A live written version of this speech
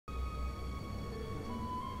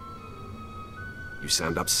You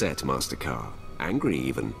sound upset, Master Carr. Angry,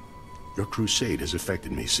 even. Your crusade has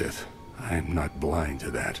affected me, Sith. I'm not blind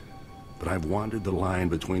to that. But I've wandered the line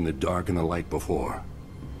between the dark and the light before.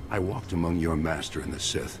 I walked among your master and the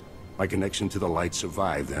Sith. My connection to the light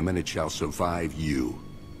survived them, and it shall survive you.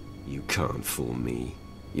 You can't fool me.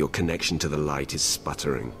 Your connection to the light is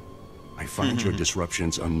sputtering. I find your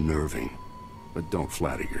disruptions unnerving. But don't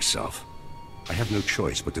flatter yourself. I have no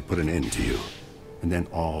choice but to put an end to you. And then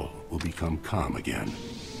all will become calm again.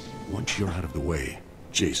 Once you're out of the way,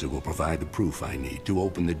 Jason will provide the proof I need to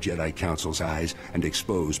open the Jedi Council's eyes and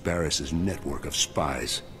expose Barris's network of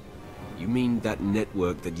spies. You mean that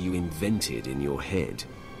network that you invented in your head?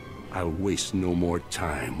 I'll waste no more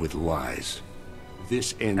time with lies.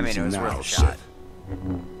 This ends I mean, it was now, worth a shot.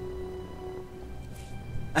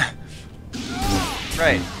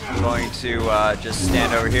 Right. I'm going to just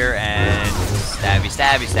stand over here and stabby,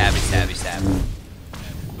 stabby, stabby, stabby, stab.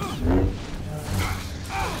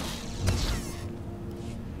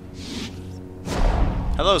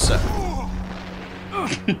 Hello, sir.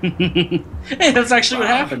 Hey, that's actually what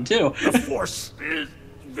happened, too. The Force is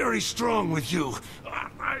very strong with you.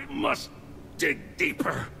 I must dig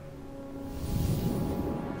deeper.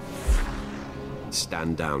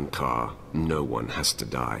 Stand down, Carr. No one has to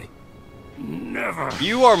die. Never.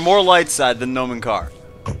 You are more light side than Nomen Carr.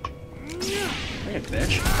 Hey,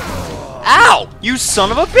 bitch. Ow! You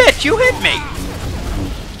son of a bitch! You hit me!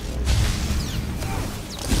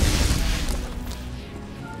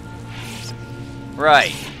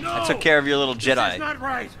 Right. No, I took care of your little Jedi. That's not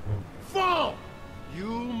right. Fall! You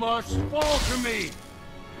must fall to me.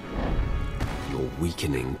 You're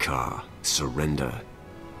weakening, Carr. Surrender.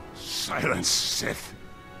 Silence, Sith.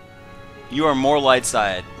 You are more light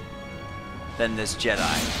side than this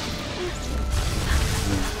Jedi.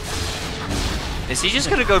 Is he just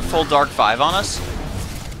gonna go full Dark 5 on us?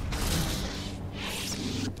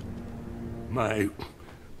 My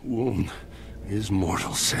wound is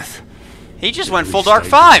mortal, Sith. He just went full Dark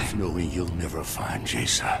 5! Knowing you'll never find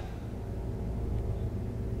Jason.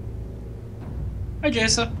 Hi,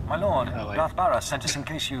 Jason. My lord, Oh, wait. Darth Barra sent us in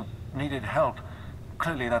case you needed help.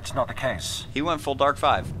 Clearly that's not the case. He went full Dark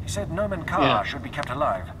 5. He said Nomen Carr Yeah. should be kept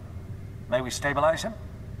alive. May we stabilize him?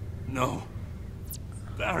 No.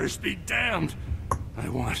 Barris be damned. I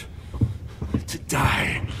want to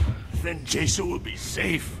die. Then Jason will be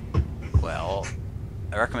safe. Well,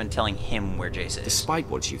 I recommend telling him where Jace is. Despite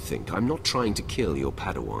what you think, I'm not trying to kill your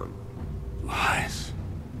Padawan. Lies.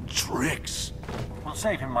 Tricks. We'll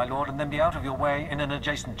save him, my lord, and then be out of your way in an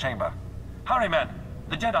adjacent chamber. Hurry, men!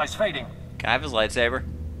 The Jedi's fading. Can I have his lightsaber?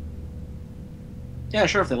 Yeah,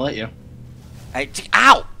 sure, if they let you.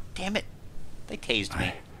 Ow! Damn it. They tased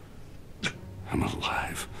me. I'm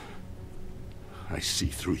alive. I see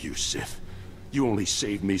through you, Sith. You only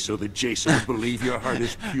saved me so that Jason will believe your heart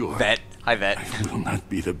is pure. Vet. Hi, Vet. I will not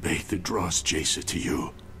be the bait that draws Jason to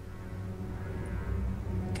you.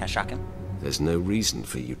 Can I shock him? There's no reason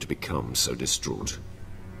for you to become so distraught.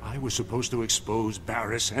 I was supposed to expose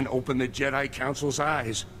Barris and open the Jedi Council's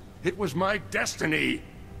eyes. It was my destiny.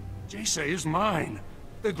 Jason is mine.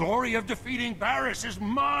 The glory of defeating Barris is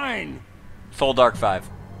mine. Full Dark 5.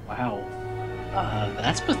 Wow.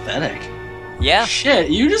 That's pathetic. Yeah? Shit,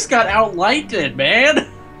 you just got outlighted,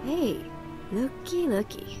 man! Hey,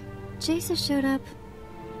 looky. Jason showed up.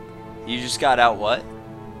 You just got out what?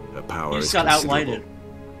 Her power You is just got considerable.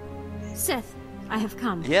 outlighted. Sith, I have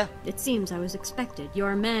come. Yeah. It seems I was expected.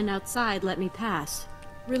 Your men outside let me pass.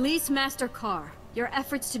 Release Master Carr. Your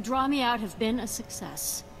efforts to draw me out have been a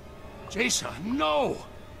success. Jason, no!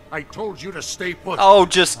 I told you to stay put. Oh,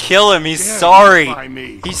 just kill him. He's Dare sorry. defy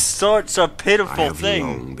me. He's such a I pitiful have thing.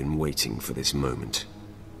 long been waiting for this moment.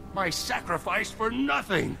 My sacrifice for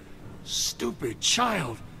nothing. Stupid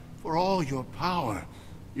child. For all your power,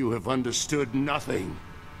 you have understood nothing.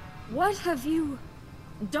 What have you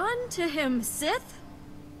done to him, Sith?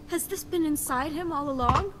 Has this been inside him all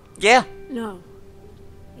along? Yeah. No.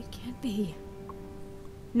 It can't be.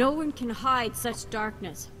 No one can hide such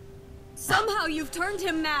darkness. Somehow you've turned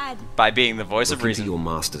him mad. By being the voice of Look into reason. your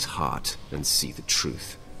master's heart and see the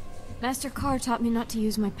truth. Master Carr taught me not to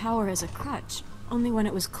use my power as a crutch, only when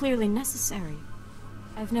it was clearly necessary.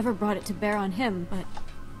 I've never brought it to bear on him, but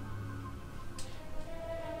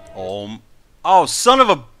Oh, son of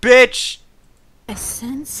a bitch! I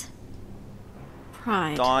sense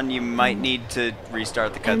pride, Dawn, you might need to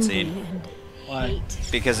restart the envy, cutscene. and Why? hate.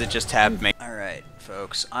 Because it just tabbed me. Alright,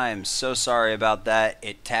 folks, I am so sorry about that.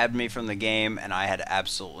 It tabbed me from the game, and I had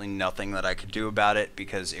absolutely nothing that I could do about it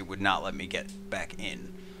because it would not let me get back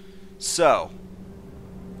in. So,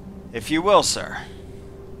 if you will, sir.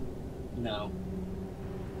 No.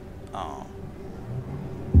 Oh.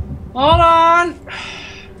 Hold on!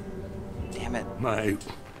 Damn it. My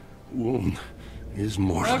wound is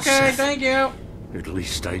mortal. Okay, Sith. thank you. At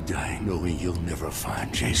least I die knowing you'll never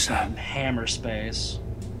find Jason. Hammer space.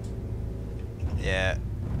 Yeah.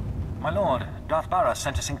 My lord, Darth Barra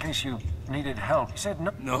sent us in case you needed help. He said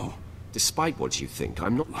no. No Despite what you think,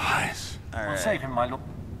 I'm not... lies. We'll Alright. save him, my lord.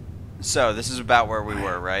 So, this is about where we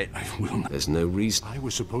were, right? I will not. There's no reason... I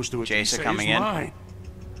was supposed to Jason say coming his in. mind.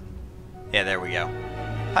 Yeah, there we go.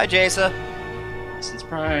 Hi, Jason. Since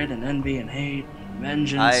pride and envy and hate and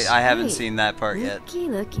vengeance. I haven't Hey, seen that part yet.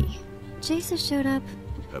 Looky. Jason showed up.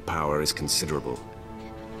 Her power is considerable.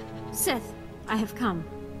 Sith, I have come.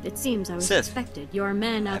 It seems I was Sith, expected. Your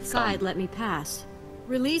men I've outside come. let me pass.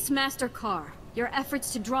 Release Master Carr. Your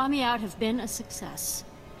efforts to draw me out have been a success.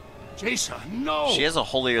 Jason, no! She has a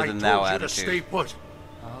holier-than-thou I told you to attitude. stay put.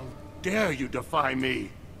 How dare you defy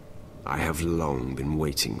me? I have long been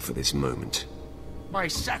waiting for this moment. My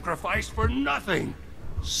sacrifice for nothing!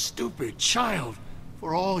 Stupid child!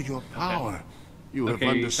 For all your power, you have Okay,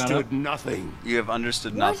 you caught understood up? nothing. You have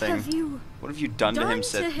understood What nothing. have you done to him, done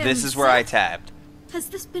Sith? to him, This is where I Sith? tabbed. Has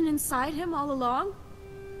this been inside him all along?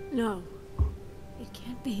 No. It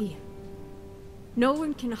can't be. No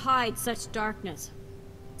one can hide such darkness.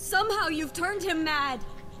 Somehow you've turned him mad!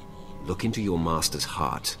 Look into your master's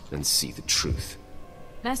heart and see the truth.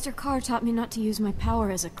 Master Carr taught me not to use my power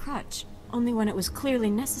as a crutch, only when it was clearly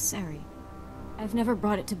necessary. I've never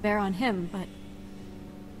brought it to bear on him, but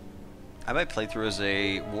I might play through as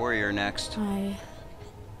a warrior next. I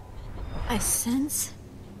sense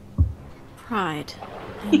pride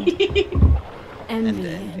and And envy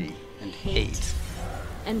envy. And hate.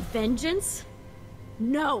 and vengeance?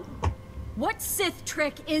 No! What Sith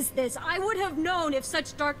trick is this? I would have known if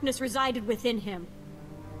such darkness resided within him.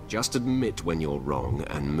 Just admit when you're wrong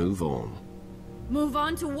and move on. Move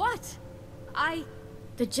on to what?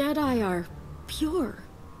 The Jedi are pure.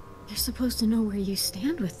 You're supposed to know where you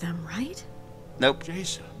stand with them, right? Nope.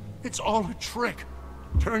 Jason, it's all a trick.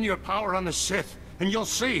 Turn your power on the Sith, and you'll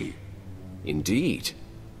see. Indeed.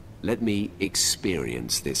 Let me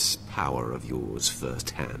experience this power of yours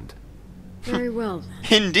firsthand. Very well,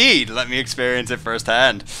 then. Indeed, let me experience it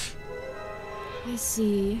firsthand. I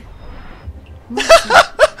see.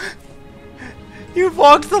 You've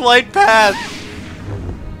walked the light path.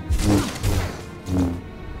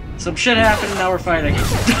 Some shit happened, now we're fighting.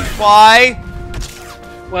 Why?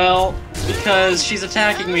 Well, because she's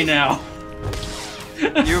attacking me now.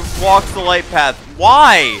 You've walked the light path.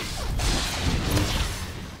 Why?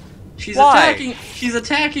 She's Why?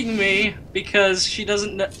 attacking me because she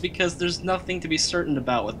doesn't because there's nothing to be certain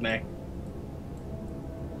about with me.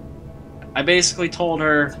 I basically told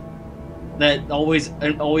her that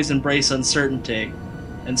always embrace uncertainty,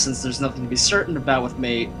 and since there's nothing to be certain about with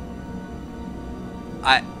me,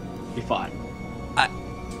 be fine.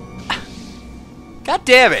 God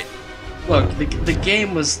damn it. Look, the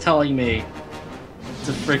game was telling me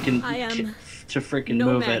to freaking I am no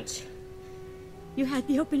no move match. it. You had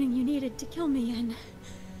the opening you needed to kill me, and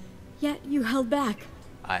yet you held back.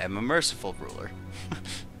 I am a merciful ruler.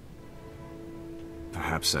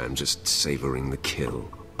 Perhaps I'm just savoring the kill.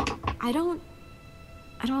 I don't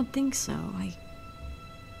think so.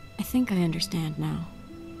 I think I understand now.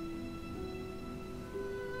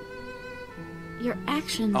 Your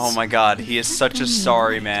actions. Oh my god, he is such a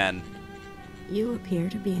sorry man. You appear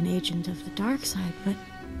to be an agent of the dark side, but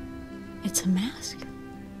it's a mask.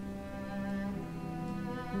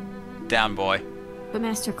 Down, boy. But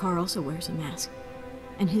Master Carr also wears a mask,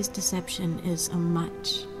 and his deception is a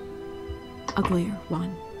much uglier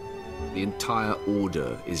one. The entire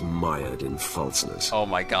order is mired in falseness. Oh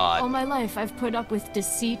my god. All my life, I've put up with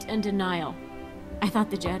deceit and denial. I thought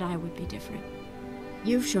the Jedi would be different.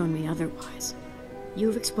 You've shown me otherwise.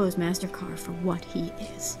 You've exposed Master Carr for what he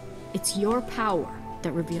is. It's your power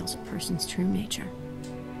that reveals a person's true nature.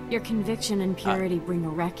 Your conviction and purity bring a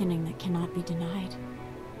reckoning that cannot be denied.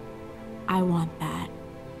 I want that.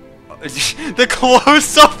 The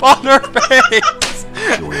close-up on her face!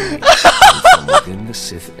 Join me, and from within the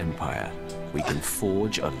Sith Empire, we can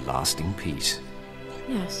forge a lasting peace.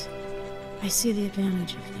 Yes, I see the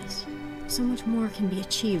advantage of this. So much more can be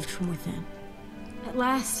achieved from within. At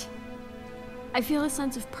last, I feel a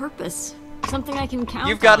sense of purpose. Something I can count on.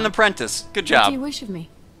 You've got an apprentice. Good What job. do you wish of me?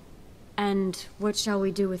 And what shall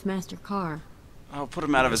we do with Master Carr? Oh, put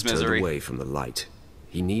him out of his Turned misery. away from the light.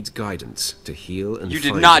 He needs guidance to heal and You did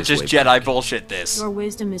find not his just way Jedi back. bullshit this. Your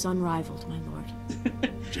wisdom is unrivaled, my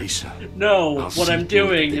lord. Jason. No, I'll what see I'm to it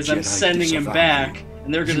doing that is the I'm Jedi sending him disavow back, you.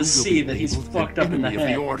 and they're You gonna will see be that he's labeled fucked an up in the enemy of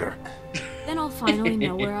head. the order. Then I'll finally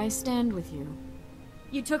know where I stand with you.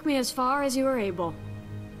 You took me as far as you were able.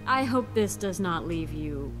 I hope this does not leave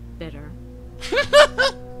you bitter.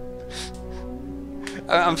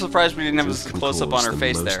 I'm surprised we didn't have a close-up on her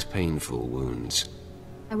face there. Most painful wounds.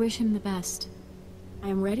 I wish him the best. I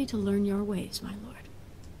am ready to learn your ways, my lord.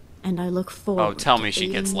 And I look forward Oh, tell me to she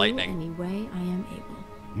gets aiding lightning. you any way I am able.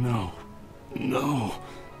 No. No.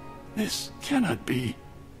 This cannot be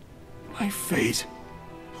my fate.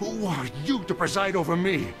 Who are you to preside over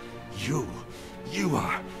me? You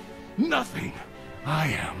are nothing. I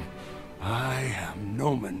am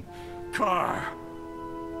Noman Carr.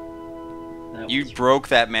 You broke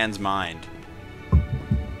that man's mind.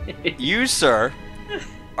 You, sir,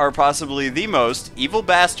 are possibly the most evil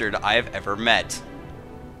bastard I have ever met.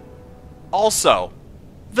 Also,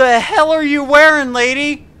 the hell are you wearing,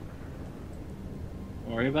 lady?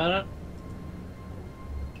 Don't worry about it.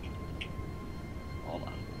 Hold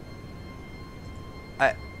on.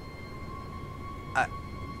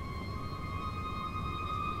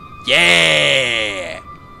 Yeah!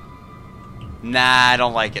 Nah, I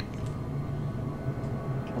don't like it.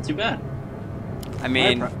 Not too bad. I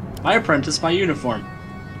mean... My apprentice, my uniform.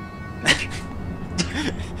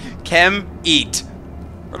 Chem, eat.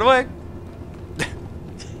 Run away.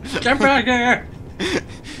 Get back here!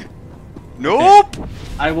 Nope! Okay.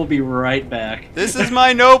 I will be right back. This is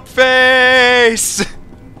my nope face!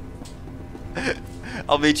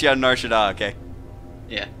 I'll meet you on Nar Shaddaa, okay?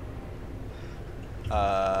 Yeah.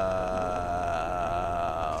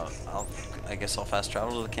 I guess I'll fast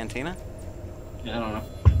travel to the cantina? Yeah, I don't know.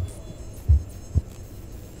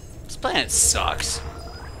 This planet sucks.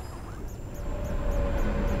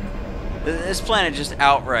 This planet just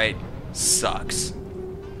outright sucks.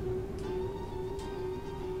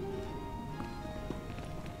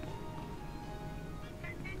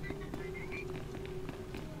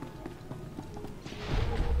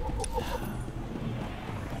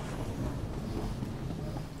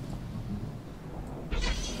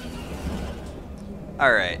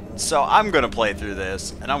 Alright, so I'm gonna play through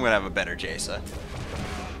this, and I'm gonna have a better Jaisa.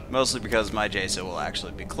 Mostly because my Jaisa will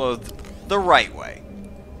actually be clothed the right way.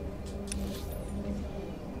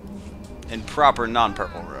 In proper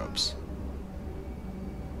non-purple robes.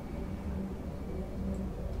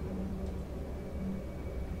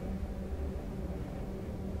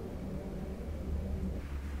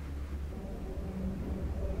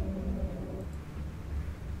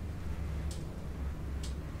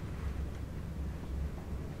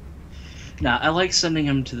 Nah, I like sending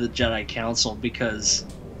him to the Jedi Council because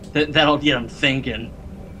that'll get him thinking.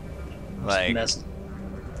 Like,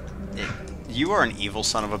 you are an evil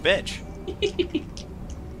son of a bitch.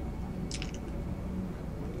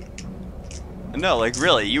 No, like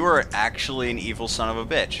really, you are actually an evil son of a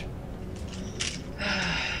bitch.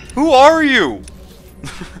 Who are you?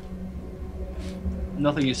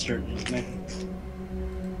 Nothing is certain, okay?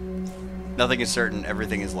 Nothing is certain,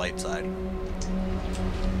 everything is light side.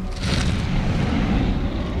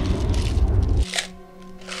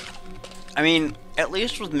 I mean, at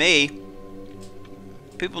least with me,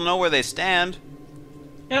 people know where they stand.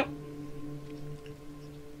 Yep.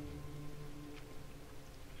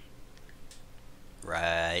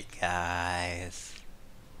 Right, guys.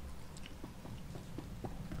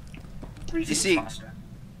 You see,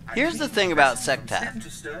 here's the thing about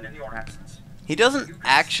SWTOR. He doesn't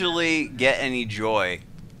actually get any joy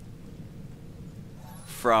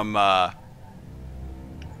from,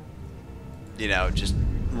 you know, just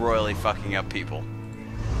royally fucking up people.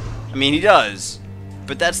 I mean, he does,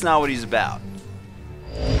 but that's not what he's about.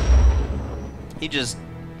 He just,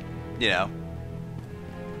 you know,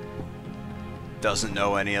 doesn't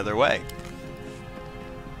know any other way.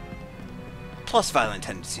 Plus, violent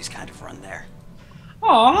tendencies kind of run there.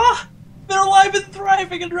 Aww! They're alive and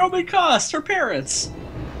thriving at Roman cost, her parents!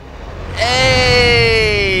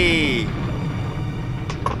 Hey!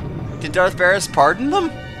 Did Darth Barris pardon them?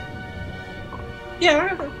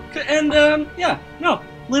 Yeah, and, yeah, no.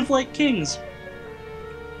 Live like kings.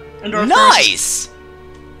 And Darth nice!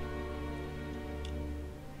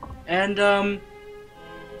 Barris. And,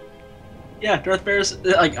 yeah, Darth Barris,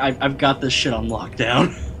 like, I've got this shit on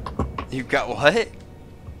lockdown. You've got what?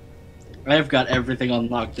 I've got everything on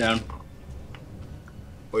lockdown.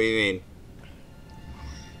 What do you mean?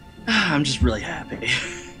 I'm just really happy.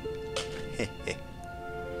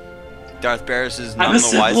 Darth Barris is none I'm a the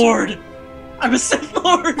Sith wiser. Lord! I'm a Sith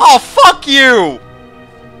Lord! Oh, fuck you!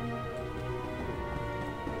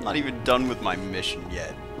 I'm not even done with my mission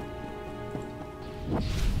yet.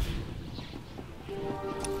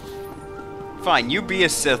 Fine, you be a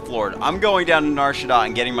Sith Lord. I'm going down to Nar Shaddaa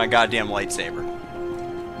and getting my goddamn lightsaber.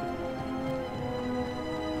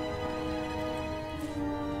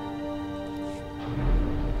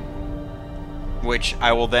 which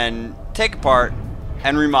I will then take apart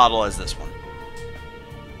and remodel as this one.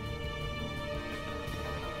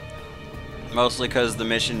 Mostly because the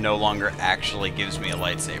mission no longer actually gives me a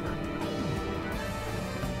lightsaber.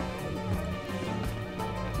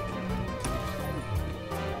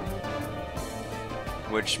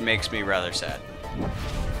 Which makes me rather sad.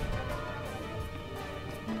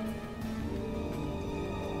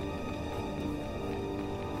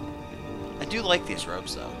 I do like these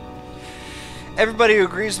robes, though. Everybody who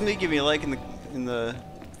agrees with me, give me a like in the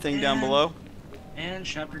thing down below. And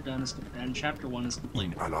chapter 1 is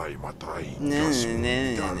complete. Alay matay. Nah.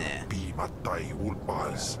 Pi matay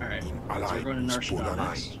ulpas. Alright, In so we're alay going to Nar Shaddaa ispulanay.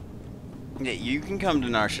 next. Yeah, you can come to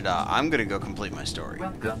Nar Shaddaa. I'm gonna go complete my story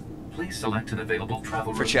Welcome. Please select an available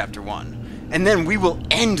travel for route. chapter 1, and then we will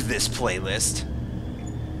end this playlist.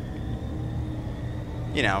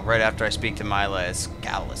 You know, right after I speak to Mila as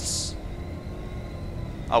Gallus.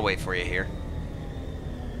 I'll wait for you here.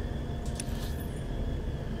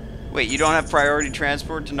 Wait, you don't have priority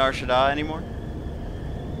transport to Nar Shaddaa anymore?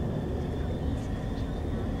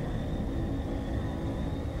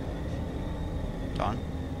 Dawn?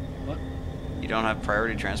 What? You don't have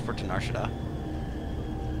priority transport to Nar Shaddaa?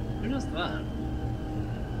 Who does that?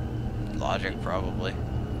 Logic, probably.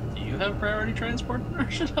 Do you have priority transport to Nar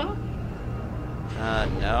Shaddaa?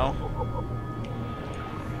 No.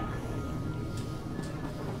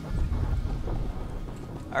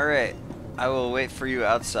 Alright, I will wait for you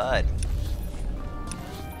outside.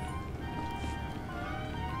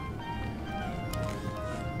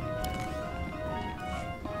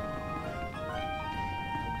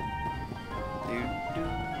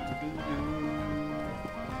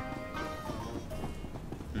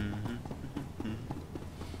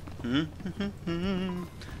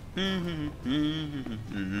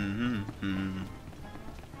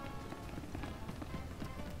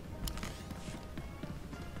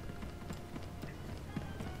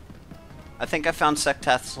 I think I found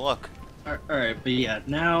Sectath's look. Alright, but yeah,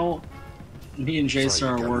 now me and Jason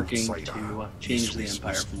are working to change the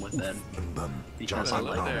Empire from within. Because I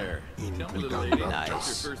Hello like there. it. Tell me, little lady, Nice.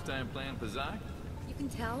 is your first time playing Pazak? You can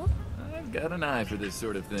tell? I've got an eye for this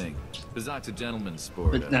sort of thing. Pazak's a gentleman's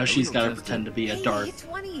sport. But now she's got to little pretend to be a Hey, dark, hit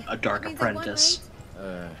 20. a dark That means I won, apprentice,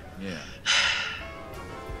 yeah.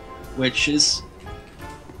 which is,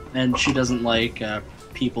 and she doesn't like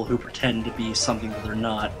people who pretend to be something that they're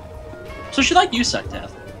not. So she liked you,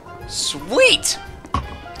 Sectath. Sweet!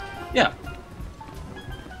 Yeah.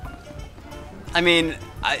 I mean,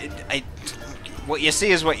 what you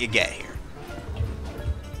see is what you get here.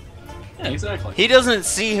 Yeah, exactly. He doesn't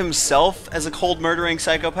see himself as a cold murdering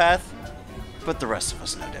psychopath, but the rest of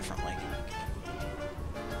us know differently.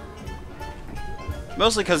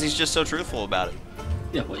 Mostly because he's just so truthful about it.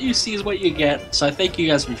 Yeah, what you see is what you get, so I think you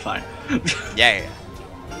guys will be fine. Yeah.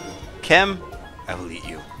 Kim, I will eat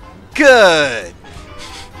you. Good!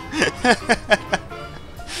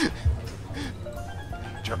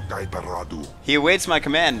 Jagay paradu. He awaits my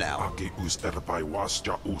command now. Ake us terpay was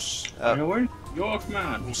ja us. Your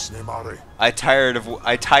command. Us nemare. I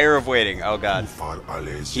tire of waiting. Oh god. Ufal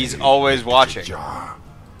alese. He's always watching. Ja.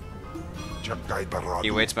 Jagay paradu. He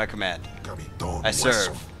awaits my command. Kamiton I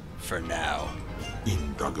serve. For now.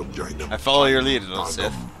 Indagam jainam. I follow your lead, little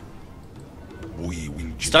Sith. We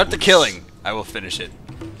will Start the killing. I will finish it.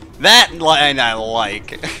 That line I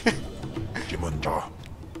like. Jimanda.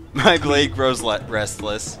 My blade grows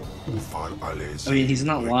restless. Ufal alese. I mean, he's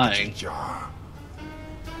not lying. Ja.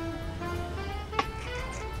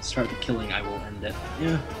 Start the killing, I will end it.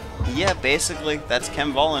 Yeah. Yeah, basically, that's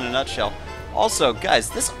Kem Vol in a nutshell. Also, guys,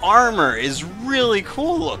 this armor is really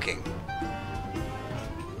cool looking.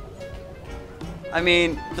 I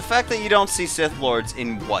mean, the fact that you don't see Sith Lords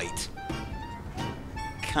in white.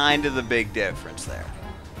 Kind of the big difference there.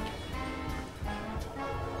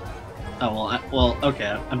 Oh, well,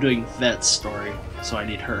 okay, I'm doing Vet's story, so I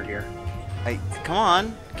need her here. Hey, come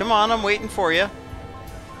on, I'm waiting for you.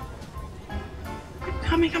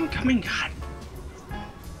 I'm coming, God.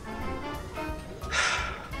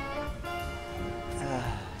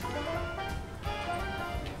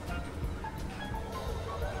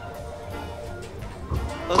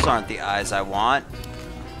 Those aren't the eyes I want.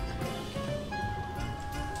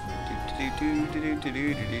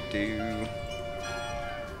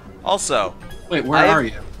 Also, Wait, where are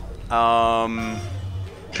you?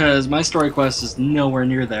 Because my story quest is nowhere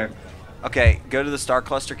near there. Okay, go to the Star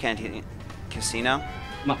Cluster Casino.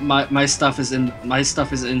 My stuff is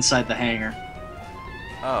inside the hangar.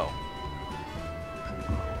 Oh.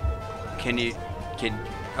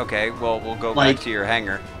 Okay, well, we'll go Like- back to your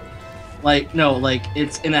hangar. No,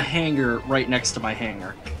 it's in a hangar right next to my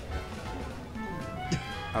hangar.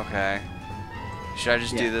 Okay. Should I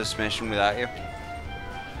just do this mission without you?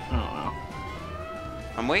 I don't know.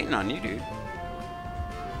 I'm waiting on you, dude.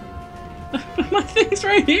 My thing's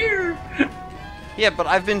right here! Yeah, but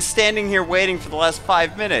I've been standing here waiting for the last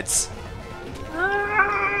 5 minutes.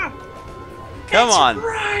 Come on.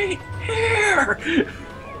 Right here!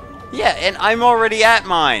 Yeah, and I'm already at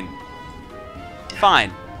mine.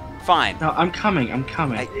 Fine. Fine. No, I'm coming. You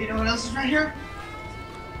know what else is right here?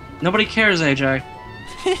 Nobody cares, AJ.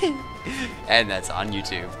 And that's on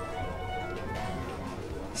YouTube.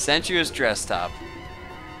 Sensuous dress top.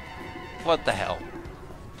 What the hell?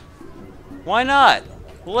 Why not?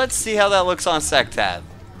 Well, let's see how that looks on Sectab.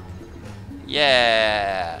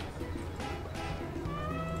 Yeah.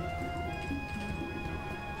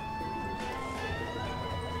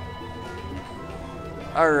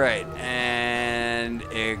 Alright, and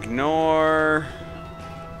ignore.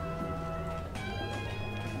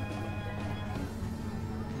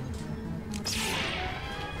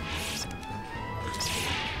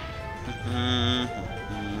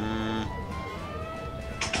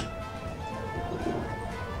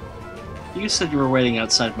 You said you were waiting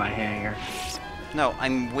outside my hangar. No,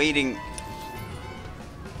 I'm waiting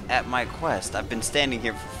at my quest. I've been standing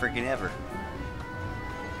here for freaking ever.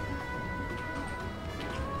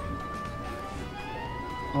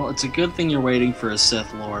 Well, it's a good thing you're waiting for a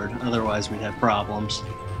Sith Lord, otherwise we'd have problems.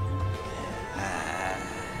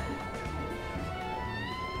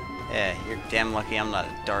 Yeah, you're damn lucky I'm not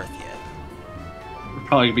a Darth yet. We're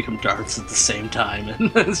probably gonna become Darths at the same time,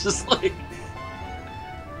 and it's just like...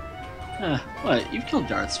 what? You've killed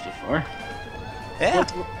Darths before. Yeah.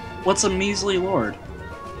 What's a measly Lord?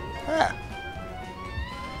 Yeah.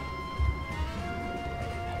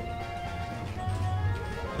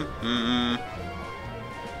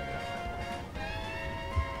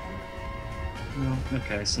 Well,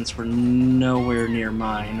 okay, since we're nowhere near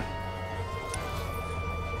mine.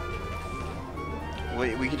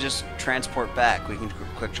 We can just transport back. We can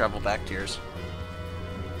quick travel back to yours.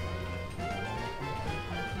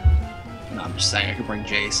 No, I'm just saying I could bring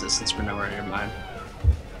Jace since we're nowhere near mine.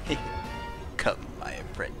 Come, my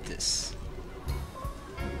apprentice.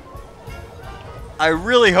 I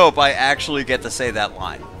really hope I actually get to say that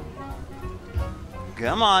line.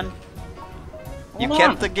 Come on. You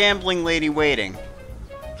kept the gambling lady waiting.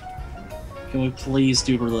 Can we please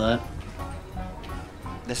do roulette?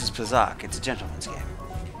 This is Pazak. It's a gentleman's game.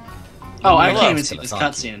 Oh, I can't even see this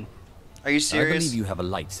cutscene. Are you I serious? believe you have a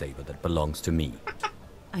lightsaber that belongs to me.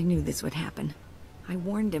 I knew this would happen. I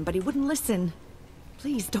warned him, but he wouldn't listen.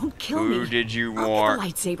 Please, don't kill me. Who did you I'll warn? get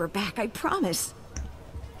the lightsaber back, I promise.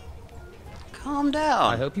 Calm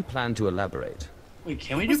down. I hope you plan to elaborate. Wait,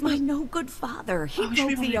 can we He do was my no-good father. He we should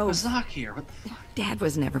be broke able the to oath. Pazak here. What the fuck? Dad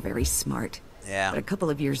was never very smart. Yeah. But a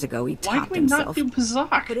couple of years ago, he Why topped can we not himself. do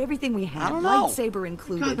Pazak? But everything we had, I don't know. lightsaber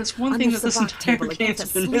included, God, that's one on thing the that this savant entire table game's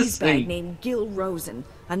against a been sleazebag missing. named Gil Rosen,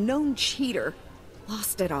 a known cheater.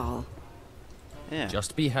 Lost it all. Yeah.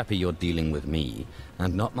 Just be happy you're dealing with me,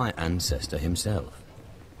 and not my ancestor himself.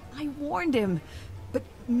 I warned him. But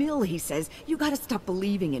Mill, he says, you gotta stop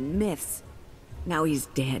believing in myths. Now he's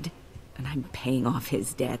dead, and I'm paying off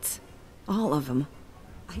his debts. All of them.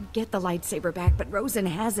 I'd get the lightsaber back, but Rosen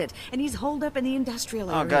has it, and he's holed up in the industrial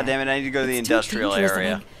area. Oh, goddammit, I need to go to the It's too industrial dangerous, and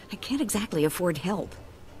area. I can't exactly afford help.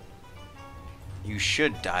 You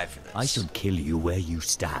should die for this. I should kill you where you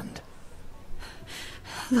stand.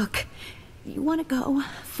 Look, you want to go?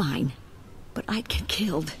 Fine. But I'd get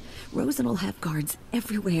killed. Rosen will have guards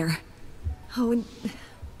everywhere. Oh, and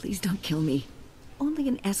please don't kill me. Only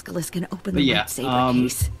an Aeschylus can open the lightsaber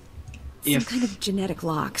case. Some kind of genetic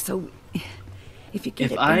lock, so if you get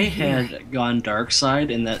If it I here, had gone dark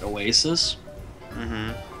side in that oasis,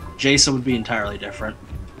 Jason would be entirely different.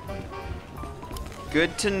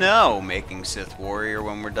 Good to know, making Sith Warrior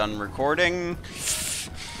when we're done recording.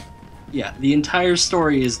 Yeah, the entire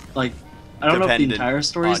story is like, I don't know if the Dependent entire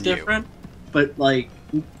story is on you. different, but like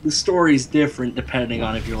the story's different depending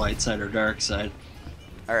on if you're light side or dark side.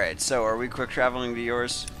 Alright, so are we quick traveling to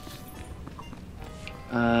yours?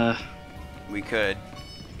 We could.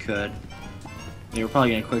 Could. Yeah, we're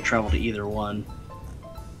probably gonna quick travel to either one.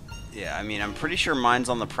 Yeah, I mean, I'm pretty sure mine's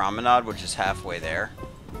on the promenade, which is halfway there.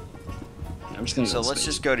 I'm just gonna. So let's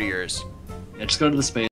just go to yours. Yeah, just go to the space.